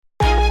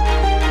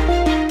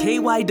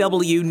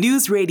KYW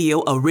News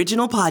Radio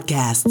original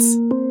podcasts.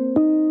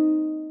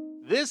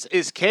 This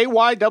is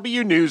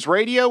KYW News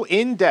Radio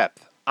In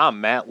Depth. I'm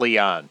Matt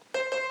Leon.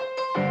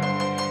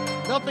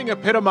 Nothing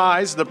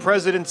epitomized the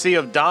presidency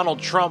of Donald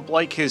Trump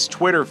like his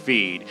Twitter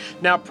feed.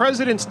 Now,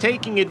 presidents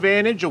taking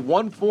advantage of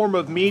one form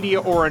of media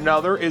or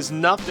another is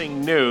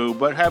nothing new,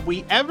 but have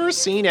we ever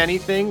seen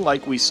anything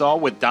like we saw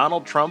with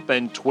Donald Trump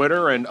and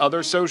Twitter and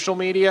other social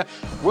media?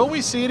 Will we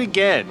see it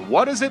again?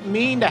 What does it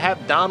mean to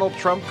have Donald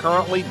Trump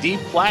currently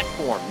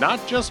deplatformed,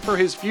 not just for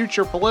his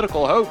future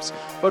political hopes,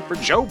 but for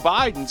Joe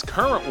Biden's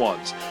current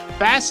ones?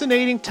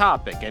 Fascinating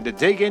topic, and to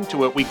dig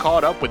into it, we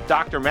caught up with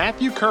Dr.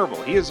 Matthew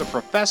Kerbel. He is a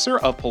professor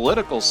of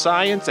political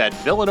science at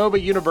Villanova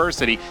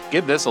University.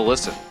 Give this a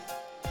listen.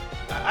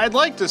 I'd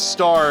like to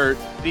start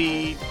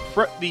the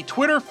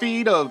Twitter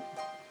feed of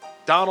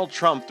Donald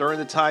Trump during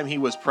the time he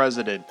was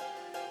president.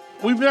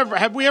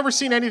 Have we ever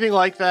seen anything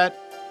like that?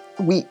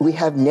 We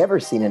have never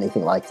seen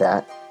anything like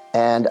that,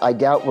 and I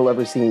doubt we'll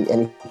ever see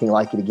anything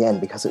like it again,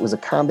 because it was a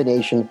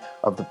combination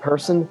of the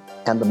person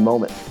and the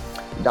moment.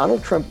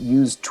 Donald Trump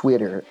used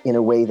Twitter in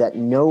a way that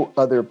no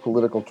other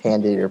political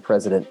candidate or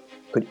president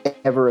could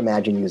ever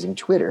imagine using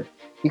Twitter,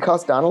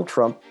 because Donald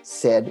Trump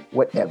said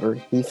whatever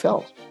he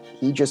felt.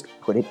 He just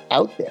put it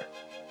out there.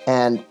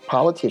 And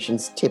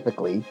politicians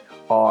typically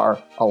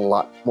are a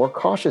lot more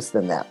cautious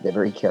than that. They're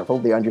very careful.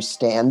 They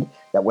understand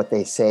that what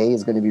they say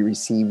is going to be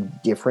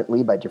received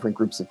differently by different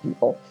groups of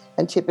people.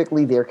 And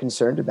typically they're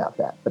concerned about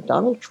that. But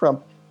Donald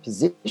Trump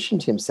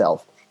positioned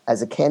himself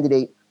as a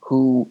candidate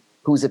whose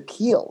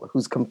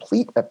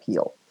complete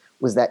appeal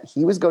was that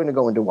he was going to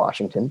go into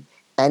Washington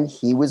and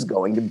he was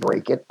going to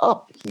break it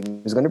up.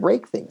 He was going to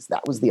break things.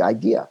 That was the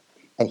idea.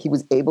 And he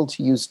was able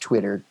to use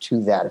Twitter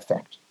to that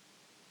effect.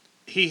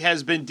 He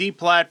has been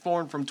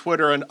deplatformed from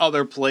Twitter and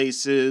other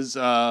places.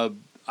 I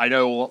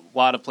know a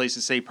lot of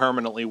places say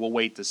permanently. We'll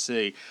wait to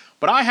see.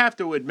 But I have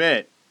to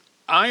admit,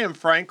 I am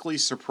frankly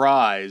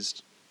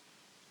surprised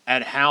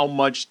at how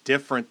much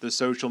different the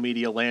social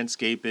media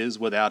landscape is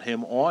without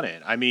him on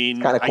it. I mean,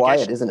 it's kind of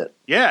quiet, isn't it?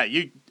 Yeah,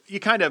 you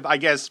kind of, I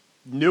guess,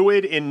 knew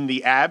it in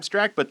the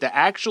abstract, but to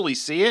actually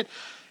see it,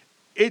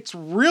 it's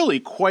really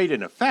quite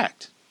an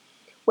effect.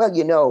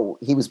 Well,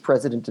 he was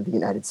president of the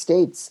United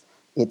States.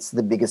 It's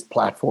the biggest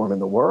platform in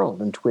the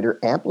world, and Twitter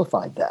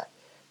amplified that.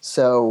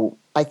 So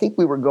I think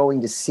we were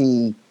going to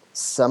see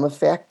some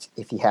effect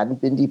if he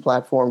hadn't been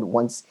deplatformed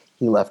once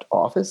he left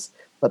office.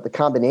 But the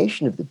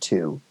combination of the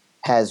two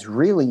has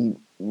really,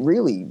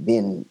 really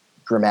been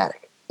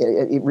dramatic.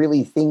 It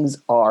really,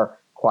 things are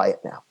quiet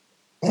now.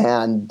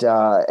 And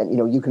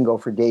you can go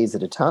for days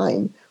at a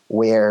time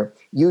where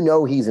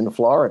he's in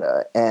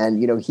Florida and,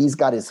 he's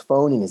got his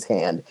phone in his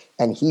hand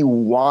and he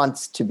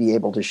wants to be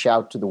able to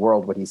shout to the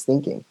world what he's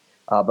thinking.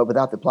 But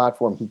without the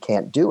platform, he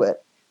can't do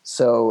it.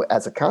 So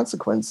as a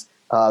consequence,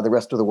 the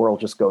rest of the world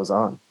just goes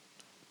on.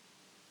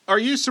 Are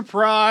you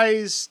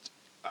surprised?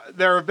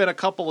 There have been a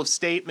couple of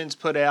statements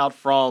put out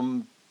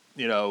from,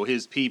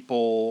 his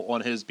people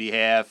on his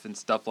behalf and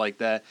stuff like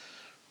that.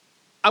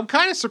 I'm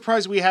kind of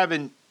surprised we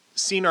haven't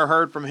seen or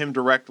heard from him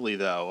directly,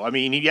 though. I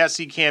mean, yes,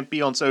 he can't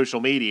be on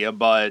social media,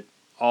 but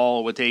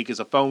all it would take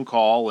is a phone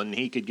call, and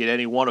he could get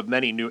any one of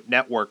many new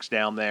networks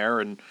down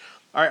there. And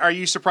are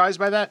you surprised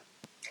by that?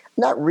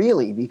 Not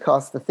really,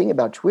 because the thing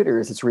about Twitter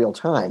is it's real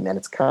time and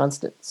it's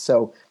constant.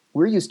 So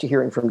we're used to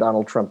hearing from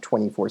Donald Trump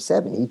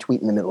 24/7. He'd tweet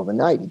in the middle of the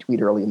night. He'd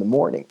tweet early in the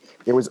morning.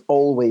 There was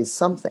always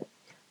something.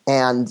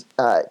 And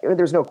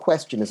there's no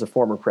question, as a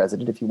former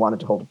president, if he wanted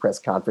to hold a press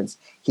conference,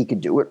 he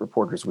could do it.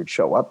 Reporters would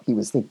show up. He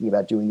was thinking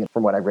about doing it.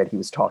 From what I read, he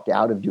was talked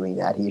out of doing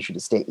that. He issued a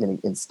statement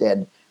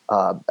instead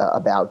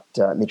about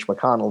Mitch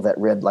McConnell that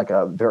read like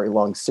a very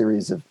long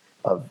series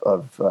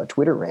of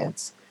Twitter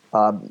rants.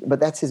 But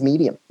that's his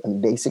medium.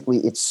 And basically,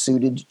 it's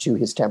suited to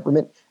his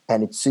temperament,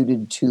 and it's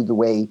suited to the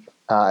way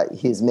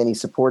his many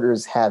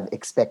supporters have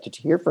expected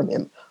to hear from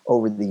him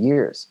over the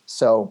years.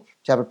 So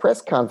to have a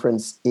press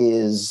conference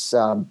is...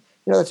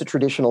 that's a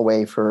traditional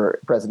way for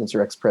presidents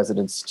or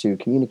ex-presidents to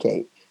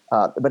communicate.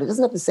 But it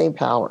doesn't have the same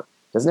power,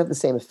 doesn't have the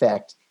same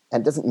effect,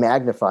 and doesn't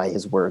magnify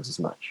his words as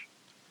much.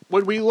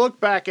 When we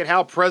look back at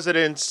how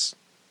presidents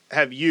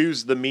have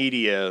used the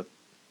media,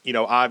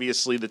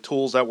 obviously the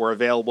tools that were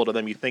available to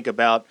them, you think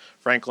about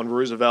Franklin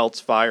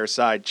Roosevelt's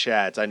fireside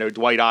chats. I know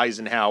Dwight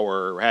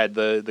Eisenhower had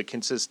the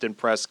consistent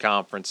press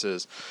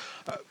conferences.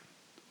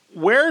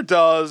 Where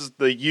does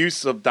the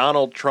use of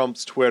Donald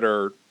Trump's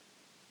Twitter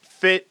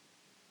fit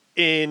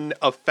in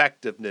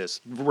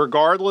effectiveness,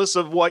 regardless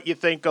of what you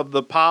think of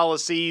the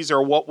policies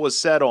or what was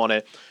said on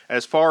it,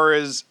 as far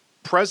as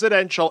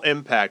presidential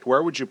impact?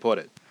 Where would you put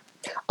it?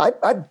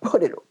 I'd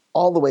put it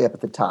all the way up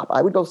at the top.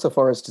 I would go so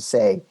far as to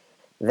say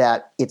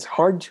that it's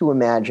hard to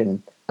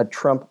imagine a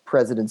Trump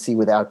presidency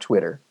without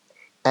Twitter,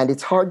 and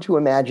it's hard to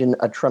imagine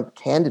a Trump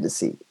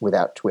candidacy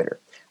without Twitter.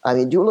 I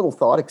mean, do a little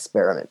thought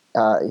experiment.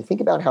 Think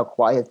about how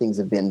quiet things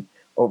have been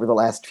over the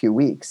last few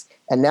weeks,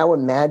 and now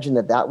imagine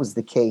that was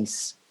the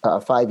case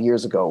 5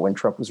 years ago when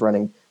Trump was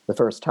running the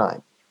first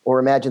time, or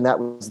imagine that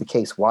was the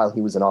case while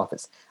he was in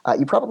office.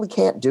 You probably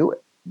can't do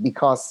it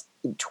because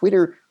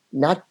Twitter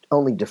not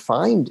only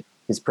defined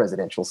his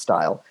presidential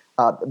style,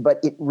 but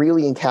it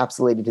really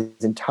encapsulated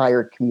his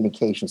entire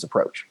communications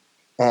approach.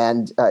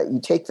 And you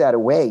take that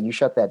away, you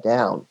shut that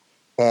down,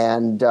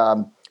 and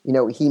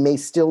he may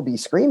still be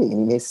screaming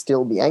and he may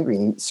still be angry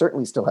and he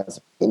certainly still has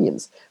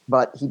opinions,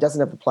 but he doesn't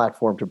have the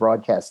platform to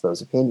broadcast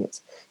those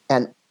opinions.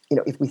 And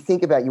if we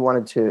think about, you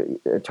wanted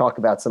to talk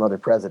about some other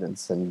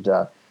presidents, and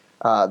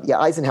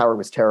Eisenhower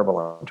was terrible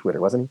on Twitter,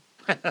 wasn't he?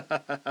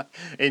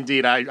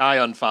 Indeed, I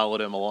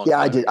unfollowed him a long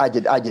time. Yeah,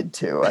 I did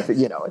too. I think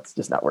it's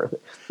just not worth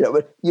it.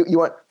 But you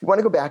want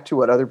to go back to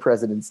what other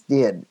presidents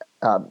did.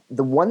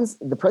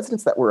 The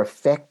presidents that were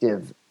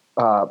effective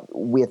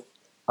with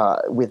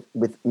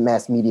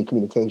mass media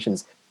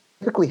communications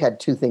typically had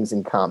two things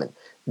in common.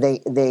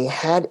 They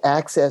had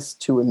access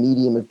to a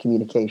medium of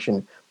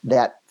communication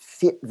that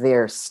fit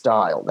their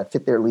style, that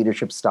fit their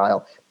leadership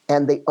style,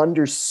 and they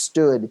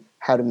understood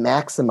how to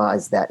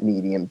maximize that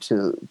medium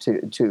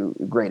to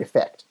great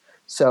effect.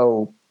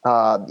 So,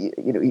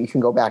 you can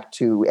go back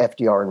to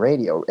FDR and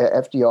radio.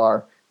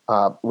 FDR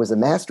was a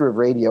master of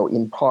radio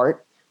in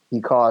part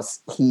because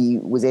he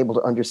was able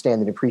to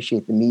understand and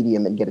appreciate the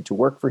medium and get it to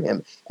work for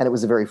him. And it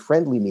was a very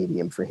friendly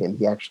medium for him.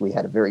 He actually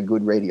had a very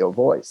good radio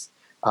voice.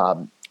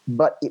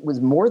 But it was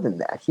more than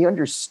that. He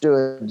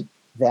understood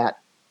that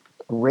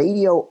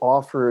radio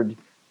offered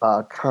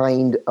a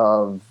kind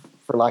of,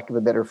 for lack of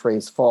a better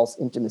phrase, false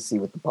intimacy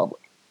with the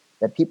public,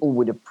 that people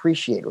would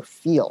appreciate or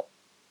feel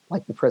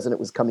like the president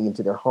was coming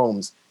into their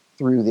homes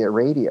through their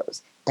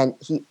radios. And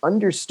he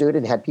understood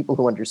and had people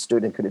who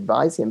understood and could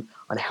advise him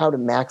on how to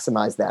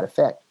maximize that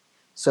effect.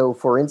 So,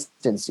 for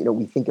instance,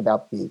 we think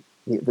about the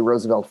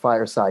Roosevelt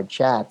fireside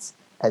chats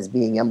as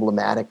being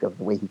emblematic of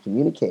the way he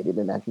communicated,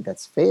 and I think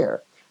that's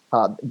fair.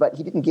 But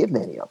he didn't give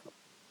many of them.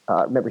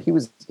 Remember, he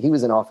was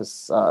in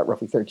office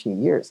roughly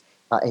 13 years.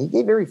 And he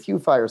gave very few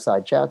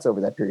fireside chats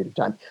over that period of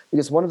time,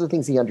 because one of the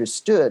things he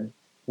understood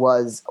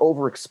was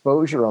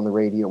overexposure on the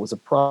radio was a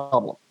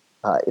problem.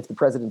 If the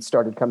president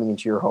started coming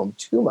into your home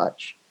too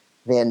much,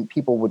 then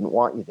people wouldn't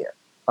want you there.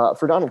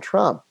 For Donald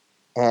Trump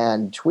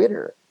and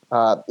Twitter,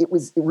 it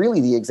was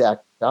really the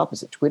exact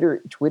opposite.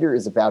 Twitter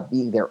is about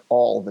being there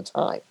all the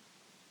time.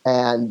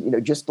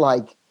 And, just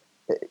like,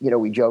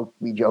 we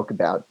joke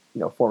about,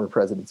 former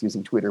presidents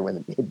using Twitter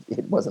when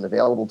it wasn't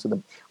available to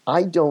them.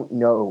 I don't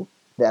know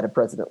that a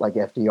president like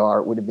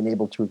FDR would have been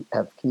able to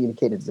have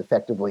communicated as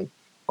effectively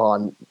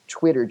on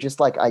Twitter, just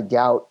like I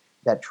doubt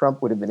that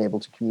Trump would have been able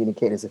to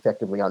communicate as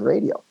effectively on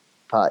radio.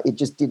 It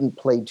just didn't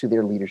play to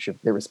their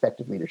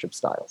respective leadership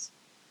styles.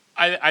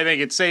 I think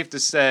it's safe to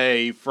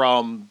say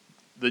from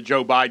the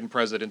Joe Biden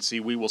presidency,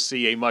 we will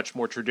see a much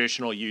more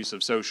traditional use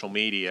of social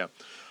media.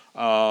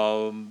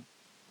 Are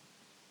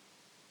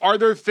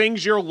there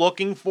things you're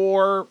looking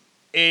for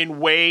in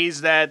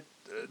ways that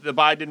the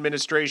Biden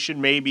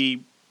administration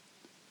maybe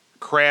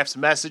crafts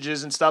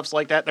messages and stuff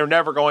like that? They're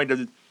never going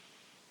to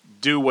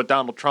do what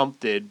Donald Trump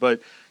did, but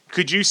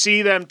could you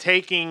see them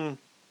taking,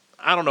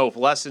 I don't know if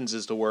lessons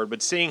is the word,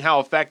 but seeing how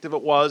effective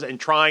it was and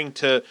trying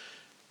to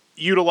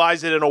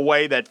utilize it in a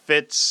way that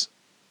fits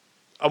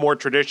a more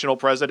traditional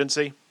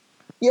presidency?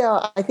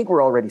 Yeah, I think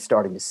we're already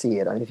starting to see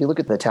it. I mean, if you look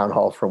at the town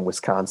hall from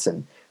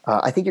Wisconsin,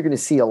 I think you're going to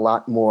see a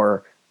lot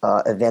more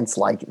events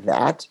like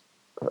that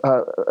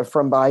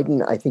from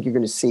Biden. I think you're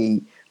going to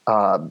see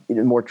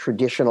more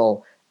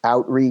traditional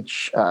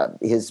outreach.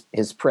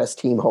 His press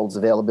team holds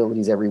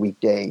availabilities every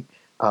weekday.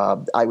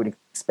 I would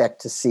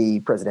expect to see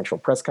presidential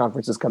press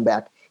conferences come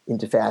back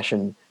into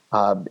fashion,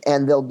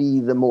 and there'll be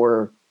the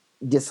more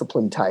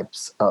disciplined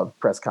types of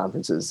press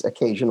conferences.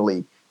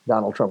 Occasionally,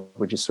 Donald Trump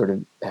would just sort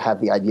of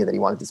have the idea that he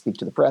wanted to speak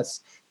to the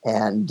press,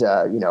 and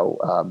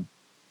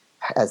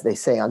as they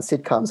say on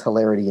sitcoms,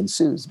 hilarity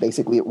ensues.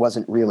 Basically, it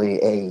wasn't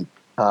really a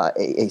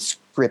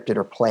scripted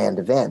or planned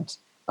event,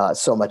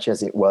 so much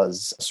as it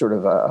was sort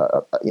of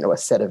a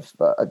set of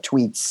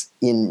tweets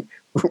in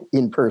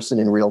person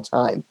in real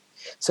time.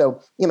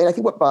 So, I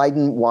think what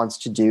Biden wants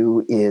to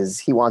do is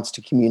he wants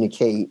to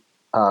communicate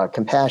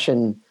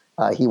compassion,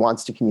 he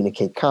wants to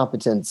communicate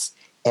competence,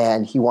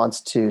 and he wants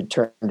to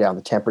turn down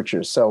the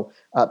temperature. So,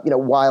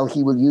 while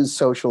he will use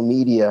social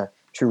media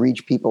to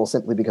reach people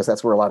simply because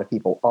that's where a lot of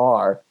people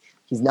are,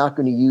 he's not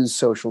going to use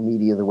social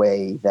media the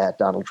way that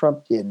Donald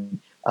Trump did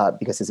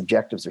because his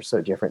objectives are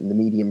so different. And the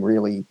medium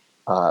really,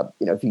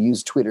 if you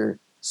use Twitter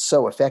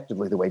so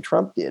effectively the way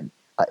Trump did,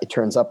 it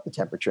turns up the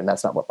temperature, and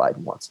that's not what Biden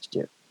wants to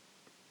do.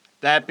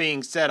 That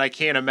being said, I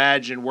can't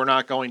imagine we're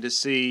not going to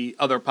see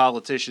other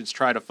politicians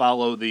try to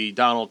follow the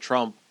Donald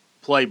Trump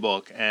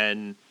playbook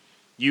and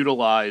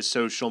utilize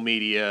social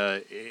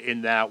media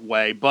in that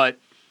way. But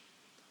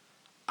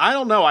I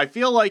don't know. I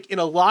feel like in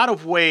a lot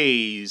of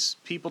ways,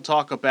 people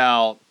talk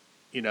about,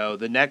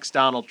 the next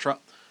Donald Trump.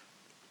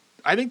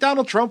 I think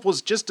Donald Trump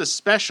was just a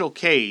special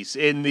case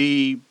in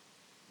the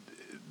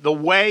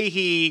way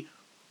he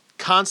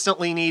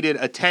constantly needed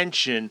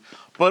attention,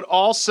 but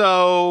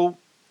also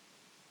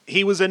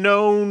he was a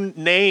known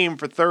name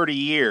for 30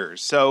 years.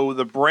 So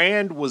the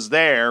brand was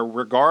there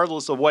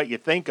regardless of what you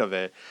think of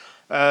it.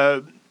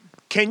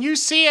 Can you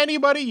see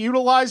anybody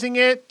utilizing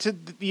it to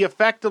the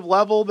effective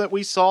level that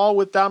we saw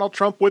with Donald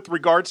Trump with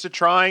regards to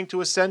trying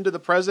to ascend to the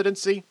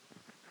presidency?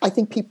 I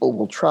think people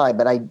will try,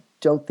 but I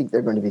don't think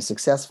they're going to be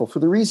successful for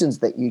the reasons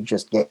that you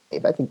just gave.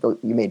 I think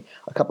you made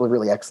a couple of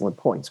really excellent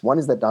points. One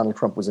is that Donald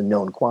Trump was a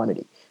known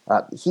quantity.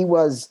 He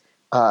was,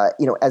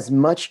 as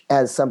much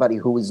as somebody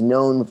who was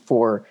known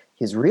for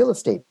his real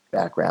estate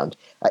background,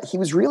 he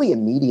was really a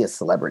media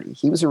celebrity.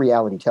 He was a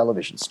reality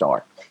television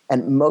star.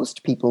 And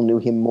most people knew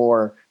him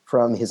more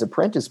from his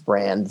Apprentice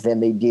brand than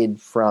they did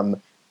from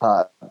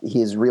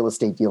his real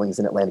estate dealings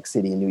in Atlantic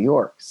City and New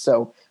York.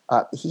 So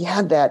he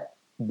had that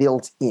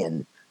built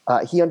in.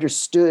 He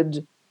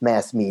understood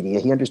mass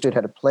media. He understood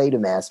how to play to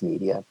mass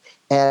media.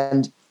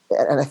 And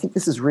I think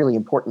this is really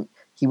important.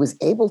 He was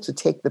able to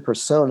take the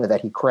persona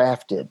that he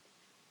crafted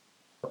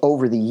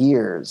over the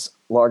years,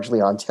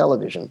 largely on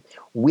television,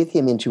 with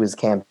him into his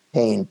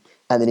campaign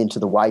and then into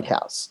the White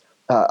House.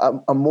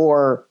 A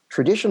more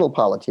traditional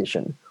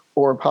politician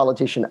or a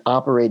politician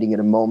operating at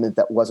a moment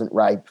that wasn't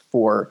ripe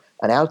for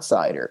an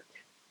outsider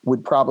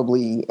would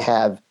probably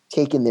have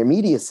taken their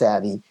media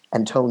savvy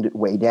and toned it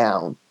way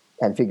down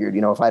and figured,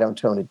 if I don't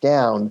tone it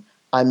down,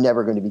 I'm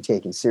never going to be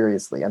taken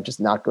seriously. I'm just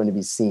not going to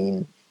be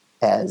seen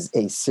as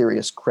a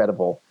serious,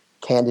 credible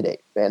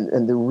candidate.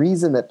 And the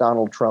reason that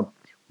Donald Trump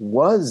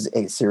was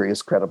a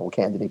serious, credible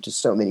candidate to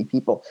so many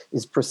people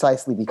is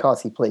precisely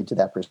because he played to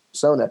that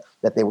persona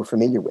that they were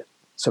familiar with.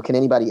 So can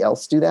anybody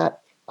else do that?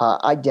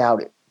 I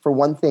doubt it. For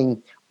one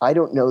thing, I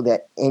don't know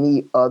that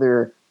any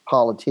other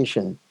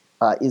politician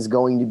is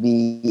going to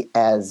be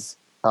as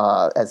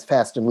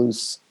fast and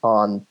loose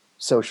on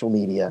social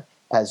media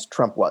as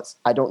Trump was.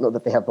 I don't know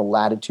that they have the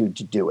latitude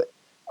to do it.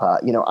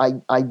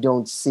 I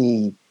don't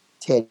see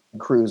Ted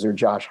Cruz or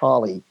Josh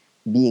Hawley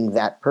being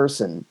that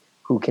person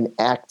who can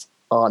act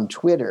on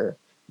Twitter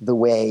the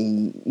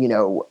way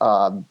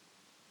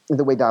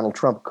Donald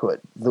Trump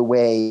could, the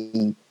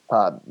way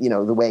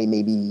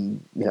maybe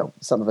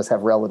some of us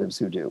have relatives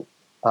who do.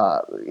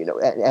 And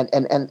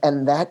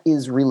that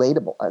is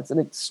relatable. That's an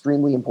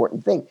extremely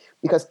important thing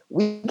because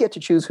we get to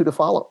choose who to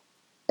follow.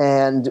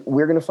 And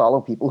we're going to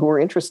follow people who are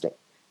interesting.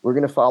 We're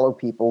going to follow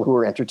people who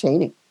are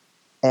entertaining.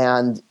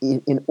 And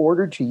in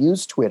order to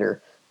use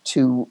Twitter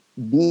to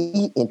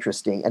be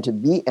interesting and to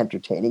be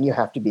entertaining, you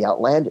have to be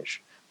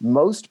outlandish.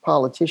 Most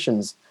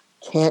politicians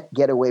can't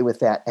get away with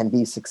that and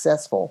be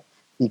successful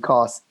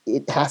because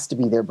it has to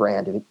be their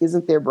brand. If it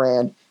isn't their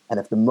brand, and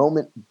if the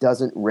moment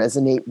doesn't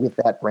resonate with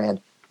that brand,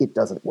 it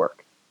doesn't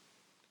work.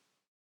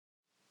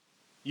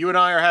 You and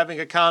I are having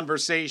a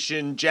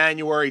conversation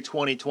January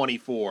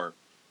 2024.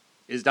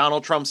 Is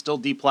Donald Trump still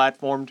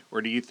deplatformed,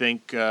 or do you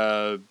think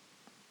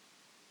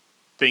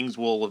things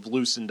will have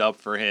loosened up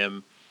for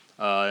him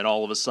and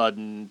all of a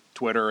sudden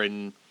Twitter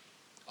and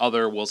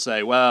other will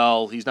say,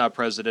 well, he's not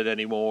president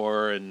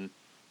anymore and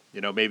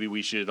maybe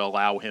we should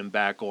allow him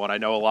back on? I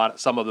know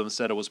some of them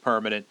said it was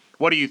permanent.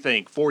 What do you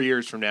think? 4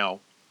 years from now,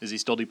 is he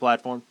still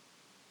deplatformed?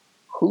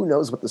 Who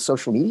knows what the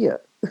social media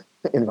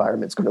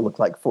environment's going to look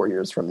like 4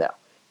 years from now?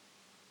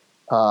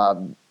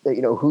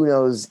 Who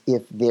knows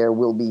if there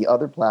will be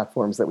other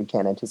platforms that we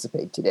can't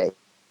anticipate today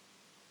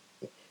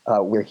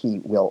where he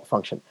will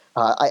function.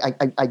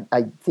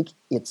 I think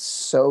it's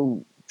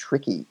so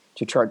tricky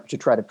to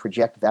try to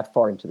project that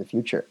far into the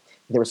future.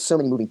 There are so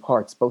many moving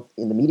parts, both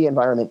in the media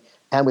environment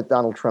and with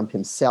Donald Trump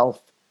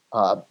himself,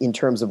 in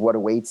terms of what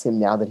awaits him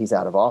now that he's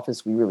out of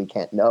office. We really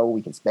can't know.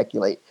 We can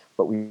speculate,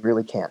 but we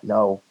really can't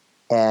know.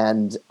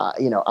 And,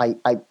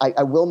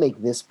 I will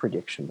make this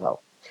prediction, though.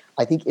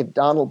 I think if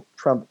Donald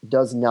Trump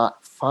does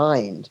not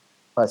find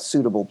a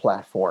suitable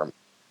platform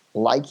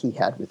like he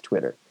had with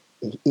Twitter,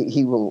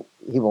 he will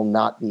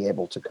not be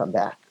able to come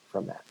back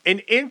from that. An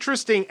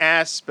interesting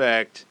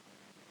aspect,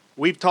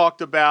 we've talked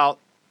about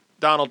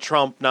Donald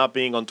Trump not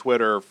being on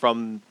Twitter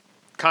from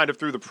kind of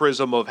through the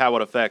prism of how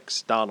it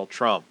affects Donald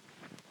Trump.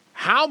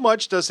 How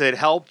much does it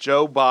help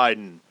Joe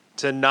Biden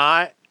to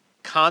not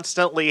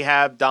constantly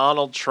have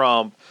Donald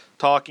Trump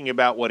talking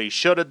about what he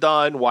should have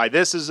done, why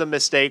this is a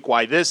mistake,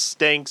 why this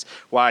stinks,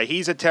 why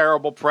he's a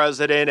terrible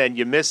president, and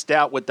you missed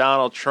out with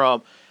Donald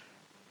Trump?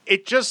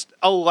 It just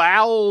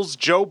allows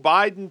Joe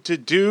Biden to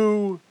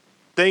do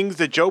things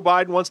that Joe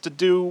Biden wants to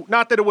do.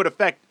 Not that it would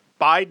affect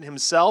Biden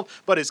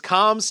himself, but his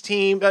comms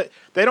team.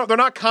 They're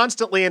not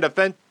constantly in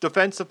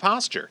defensive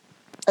posture.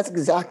 That's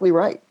exactly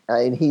right.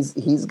 And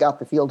he's got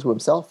the field to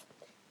himself.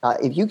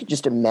 If you could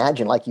just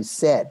imagine, like you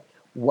said,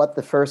 what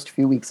the first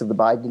few weeks of the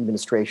Biden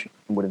administration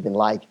would have been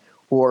like,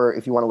 or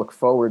if you want to look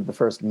forward, the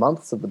first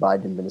months of the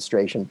Biden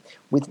administration,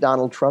 with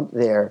Donald Trump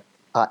there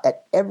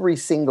at every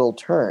single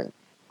turn,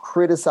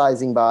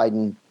 criticizing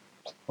Biden,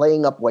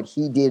 playing up what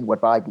he did,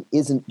 what Biden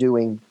isn't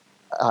doing,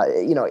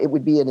 it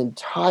would be an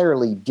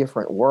entirely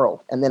different world.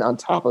 And then on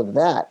top of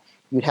that,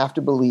 you'd have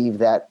to believe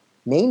that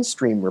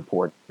mainstream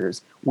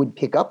reporters would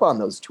pick up on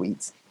those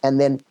tweets and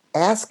then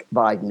ask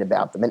Biden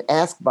about them and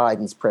ask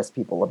Biden's press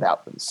people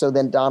about them. So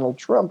then Donald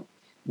Trump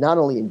not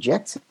only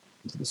injects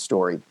into the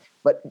story,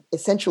 but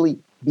essentially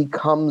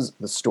becomes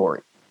the story.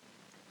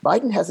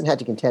 Biden hasn't had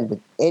to contend with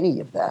any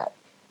of that.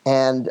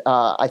 And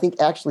I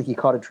think actually he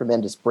caught a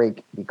tremendous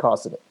break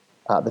because of it.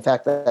 The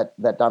fact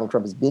that Donald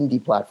Trump has been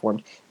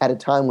deplatformed at a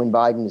time when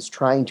Biden is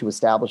trying to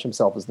establish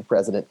himself as the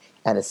president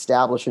and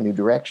establish a new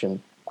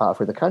direction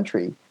for the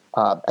country,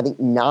 I think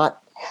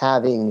not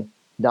having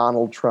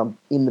Donald Trump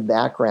in the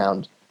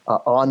background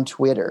on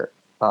Twitter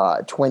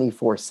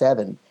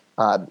 24/7,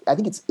 I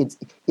think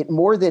it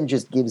more than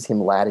just gives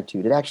him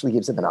latitude. It actually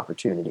gives him an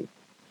opportunity.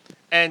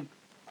 And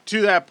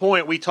to that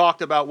point, we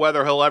talked about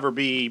whether he'll ever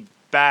be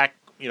back,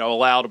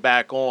 allowed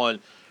back on.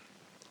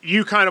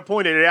 You kind of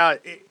pointed it out.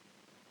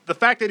 The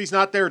fact that he's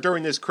not there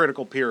during this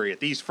critical period,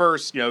 these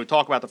first,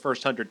 talk about the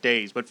first 100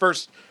 days, but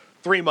first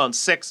 3 months,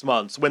 6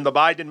 months, when the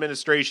Biden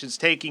administration's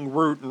taking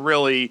root and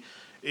really,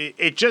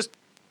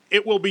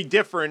 it will be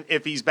different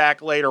if he's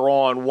back later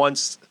on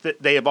once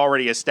they have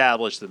already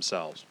established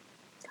themselves.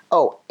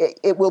 Oh,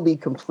 it will be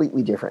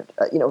completely different.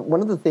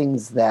 One of the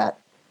things that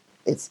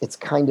it's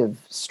kind of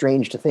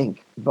strange to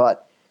think,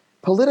 but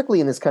politically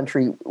in this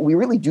country, we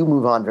really do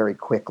move on very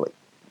quickly.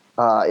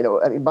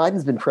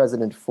 Biden's been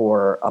president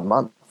for a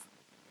month.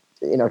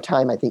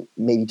 I think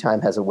maybe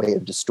time has a way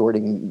of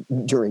distorting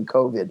during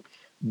COVID,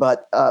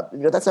 but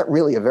that's not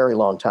really a very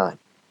long time.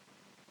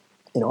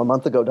 A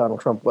month ago, Donald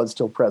Trump was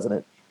still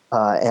president,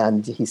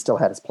 and he still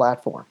had his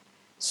platform.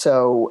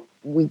 So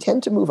we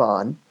tend to move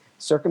on.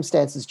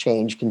 Circumstances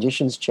change,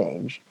 conditions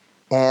change,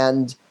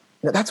 and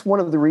that's one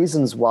of the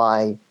reasons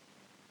why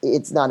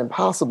it's not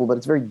impossible, but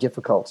it's very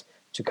difficult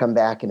to come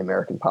back in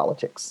American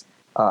politics.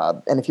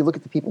 And if you look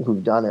at the people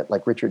who've done it,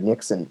 like Richard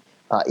Nixon,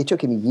 it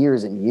took him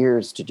years and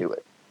years to do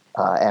it.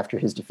 After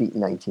his defeat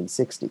in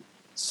 1960.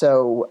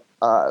 So,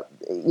 the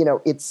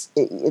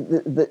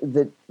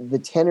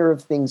tenor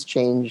of things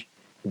change,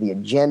 the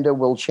agenda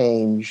will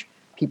change,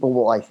 people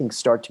will, I think,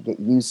 start to get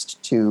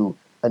used to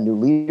a new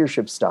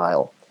leadership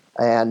style,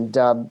 and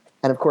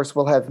of course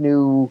we'll have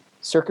new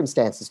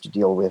circumstances to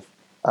deal with,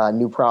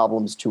 new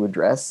problems to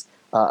address.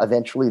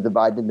 Eventually the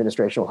Biden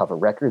administration will have a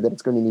record that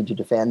it's going to need to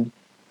defend.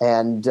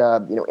 And,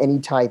 any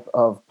type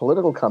of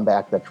political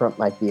comeback that Trump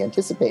might be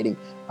anticipating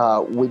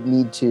would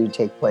need to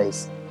take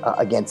place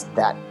against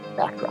that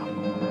backdrop.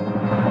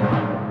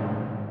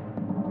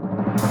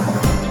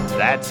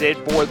 That's it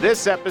for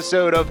this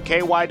episode of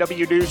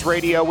KYW News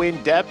Radio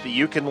In Depth.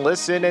 You can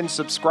listen and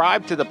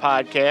subscribe to the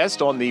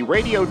podcast on the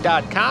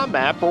radio.com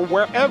app or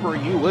wherever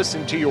you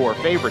listen to your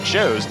favorite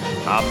shows.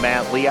 I'm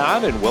Matt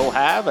Leon, and we'll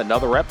have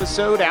another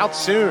episode out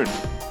soon.